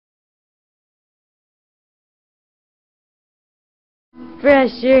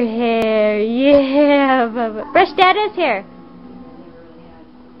Brush your hair. Yeah, Bubba. Brush Dada's hair.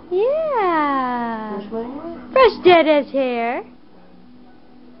 Yeah. Brush Dada's hair.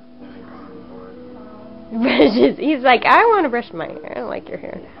 Brushes. He's like, I want to brush my hair. I don't like your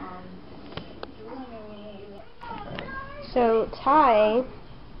hair. So Ty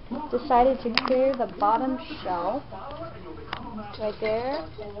decided to clear the bottom shelf right there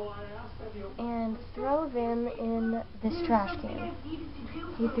and throw them in this trash can.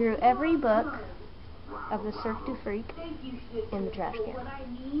 He threw every book of the Cirque du Freak in the trash can.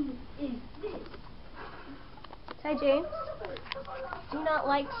 Ty James, do you not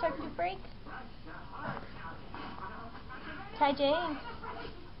like Cirque du Freak? Ty James.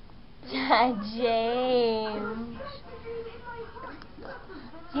 Ty James.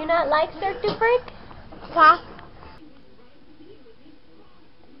 Do you not like Cirque du Freak? Yeah.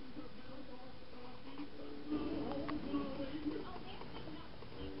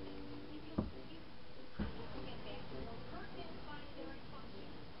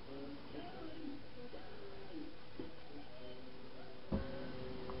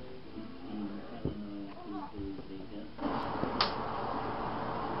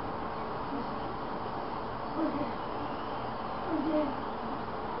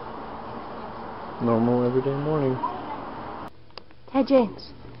 Normal everyday morning. Ty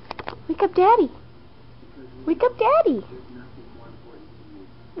James, wake up Daddy. Wake up Daddy.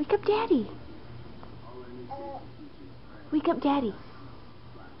 Wake up Daddy. Wake up Daddy.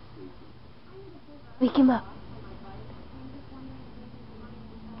 Wake him up.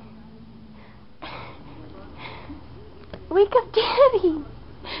 Wake up Daddy.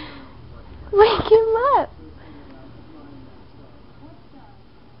 Wake him up.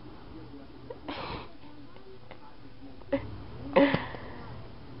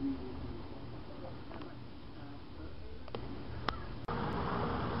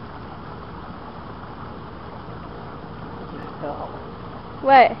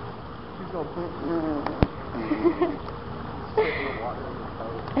 What?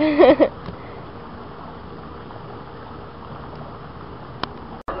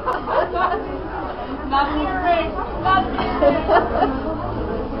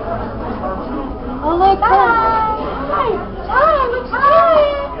 Oh my God! Hi, what's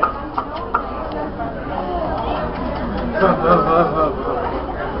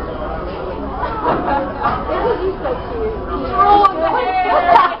Isn't he so cute? Oh, the hair!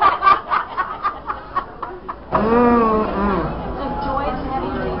 Just joy and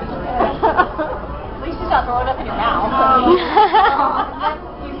having a baby. At least she's not throwing up in your mouth.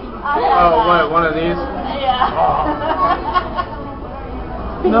 Oh, what? One of these? Yeah. Oh.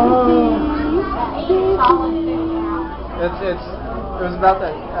 No. It was about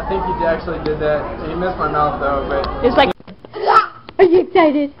that. I think he actually did that. He missed my mouth though, but It's like. Are you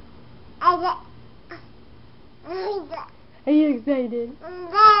excited? Are you excited?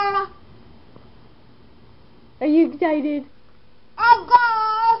 Are you excited?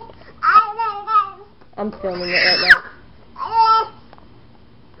 I'm filming it right now.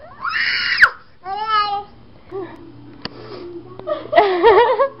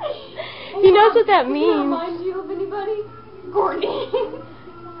 He knows what that means. Does it remind you of anybody? Courtney.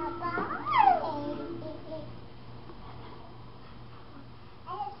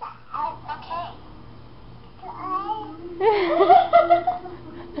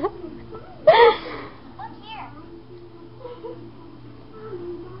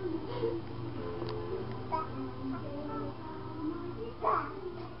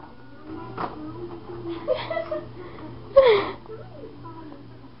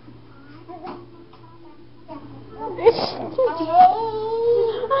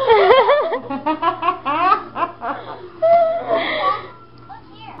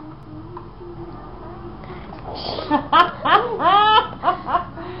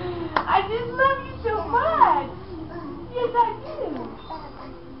 I just love you so much. Yes, I do.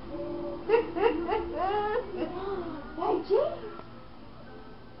 Hey, Jim.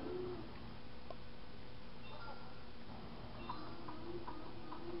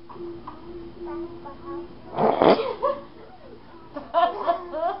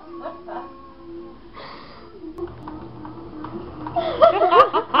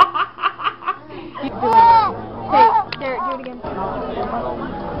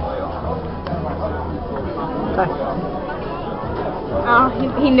 Oh,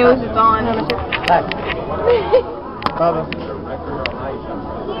 he knows it's on. Hi. Bubba.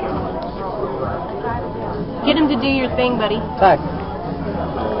 Get him to do your thing, buddy. Hi.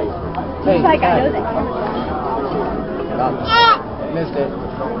 Hey, He's like, I know that. Missed it.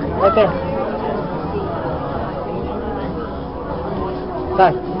 Right there.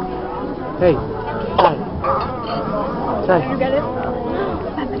 Ty. Hey. Ty. Ty. You get it?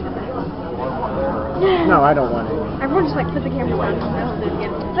 No, I don't want it. Everyone just like put the camera down and do it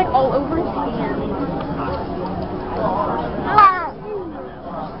again. It's like all over his hand.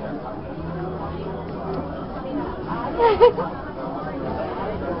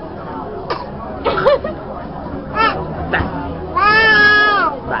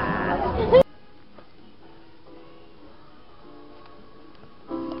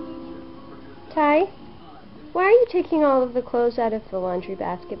 Ty, why are you taking all of the clothes out of the laundry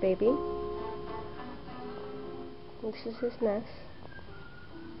basket, baby? This is his mess.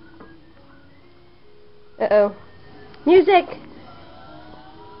 Uh-oh. Music!